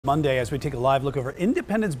Monday, as we take a live look over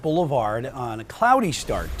Independence Boulevard on a cloudy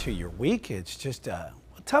start to your week. It's just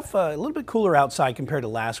tough, a little bit cooler outside compared to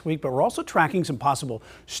last week, but we're also tracking some possible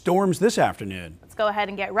storms this afternoon. Let's go ahead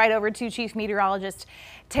and get right over to Chief Meteorologist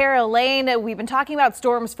Tara Lane. We've been talking about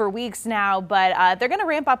storms for weeks now, but they're going to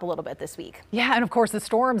ramp up a little bit this week. Yeah, and of course the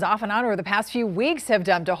storms off and on over the past few weeks have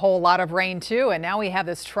dumped a whole lot of rain too, and now we have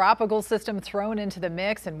this tropical system thrown into the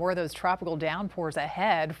mix and more of those tropical downpours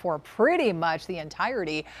ahead for pretty much the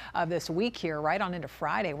entirety of this week here, right on into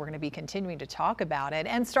Friday. We're going to be continuing to talk about it,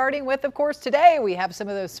 and starting with, of course, today we have some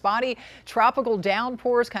of those spotty tropical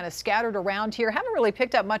downpours kind of scattered around here. Haven't really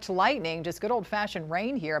picked up much lightning, just good old-fashioned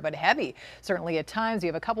rain here, but heavy certainly at times. You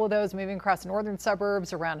have a couple of those moving across the northern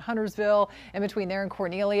suburbs around Huntersville, in between there and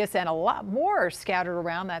Cornelius, and a lot more scattered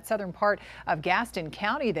around that southern part of Gaston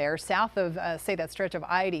County there, south of, say, that stretch of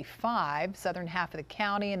I-85, southern half of the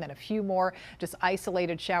county, and then a few more just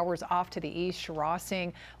isolated showers off to the east. Rossing,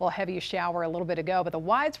 a little heavy shower a little bit ago, but the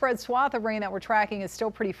widespread swath of rain that we're tracking is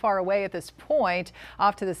still pretty far away at this point,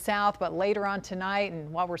 off to the south. But later on tonight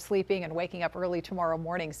and while we're sleeping and waking up early tomorrow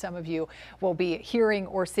morning, some of you will be hearing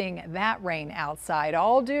or seeing that rain outside,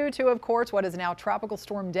 all due to, of course, what is now Tropical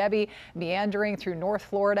Storm Debbie meandering through North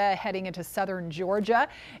Florida, heading into southern Georgia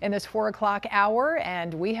in this 4 o'clock hour.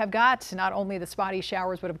 And we have got not only the spotty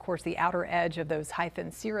showers, but of course the outer edge of those high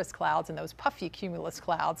thin cirrus clouds and those puffy cumulus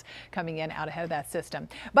clouds coming in out ahead of that system.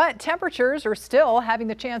 But temperatures are still having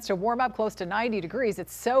the chance to warm up close to 90 degrees.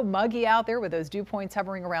 It's so muggy out there with those dew points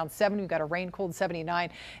hovering around 70. We've got a rain-cooled 79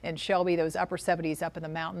 in Shelby, those upper 70s up in the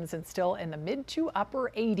mountains, and still in the mid to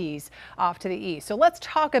upper 80s off to the east. So let's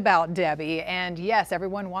talk about Debbie. And yes,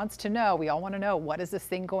 everyone wants to know, we all want to know, what is this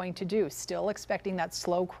thing going to do? Still expecting that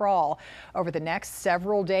slow crawl over the next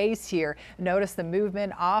several days here. Notice the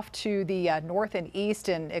movement off to the north and east,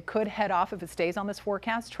 and it could head off if it stays on this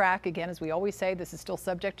forecast track. Again, as we always say, this is still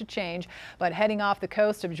subject to change, but heading off the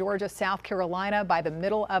coast of Georgia, South Carolina by the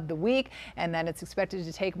middle of the week, and then it's expected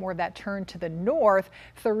to take more of that turn to the north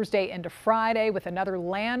Thursday into Friday with another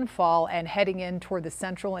landfall and heading in toward the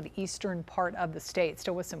central and eastern part of the state,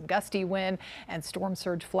 still with some gusty wind and storm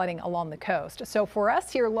surge flooding along the coast. So for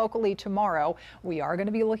us here locally tomorrow, we are going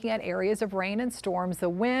to be looking at areas of rain and storms. The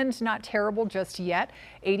wind not terrible just yet,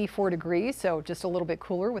 84 degrees, so just a little bit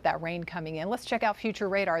cooler with that rain coming in. Let's check out future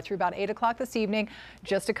radar through about 8 o'clock this evening.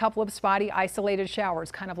 Just a couple of spotty isolated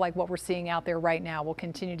showers, kind of like what we're seeing out there right now. We'll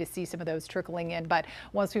continue to see some of those trickling in, but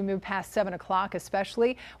once we move past 7 o'clock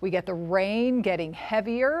especially, we get the rain getting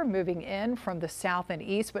heavier, moving in from the south and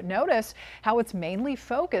east. But notice how it's mainly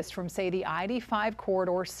focused from, say, the I-85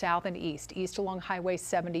 corridor south and east along Highway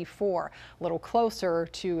 74, a little closer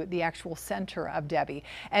to the actual center of Debbie.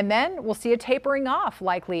 And then we'll see a tapering off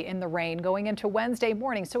likely in the rain going into Wednesday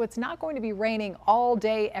morning. So it's not going to be raining all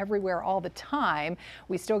day everywhere all the time.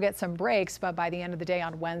 We still get some breaks, but by the end of the day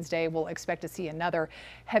on Wednesday, we'll expect to see another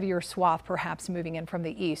heavier swath perhaps moving in from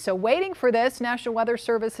the east. So waiting for this, National Weather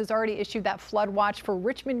Service has already issued that flood watch for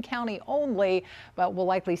Richmond County only, but we'll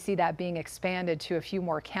likely see that being expanded to a few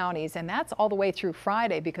more counties. And that's all the way through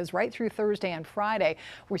Friday, because right through Thursday and Friday,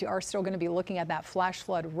 we are still going to be looking at that flash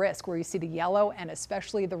flood risk where you see the yellow and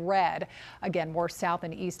especially the red. Again, more south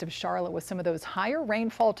and east of Charlotte with some of those higher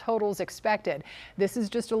rainfall totals expected. This is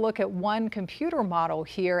just a look at one computer model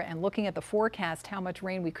here and looking at the forecast, how much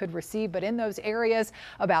rain we could receive. But in those areas,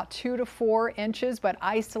 about 2 to 4 inches, but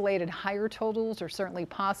isolated higher totals are certainly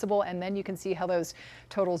possible. And then you can see how those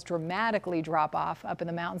totals dramatically drop off up in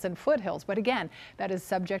the mountains and foothills. But again, that is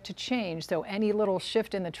subject to change. So any little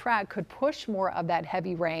shift in the track could push more of that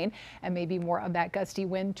heavy rain and maybe more of that gusty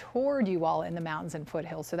wind toward you all in the mountains and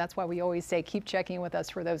foothills. So that's why we always say keep checking with us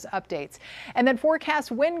for those updates. And then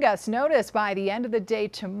forecast wind gusts. Notice by the end of the day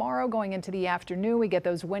tomorrow going into the afternoon, we get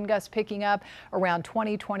those wind gusts picking up around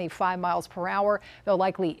 20-25 miles per hour. They'll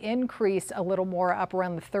likely increase a little more up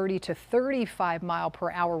around the 30 to 35 mile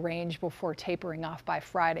per hour range before tapering off by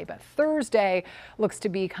Friday. But Thursday looks to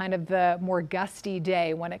be kind of the more gusty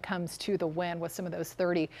day when it comes to the wind, with some of those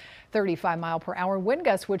 30-35 mile per hour wind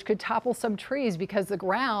gusts, which could topple some trees because the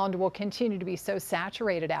ground will continue to be so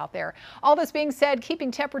saturated out there. All this being said,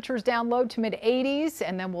 keeping temperatures down low to mid 80s,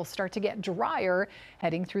 and then we'll start to get drier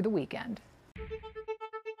heading through the weekend.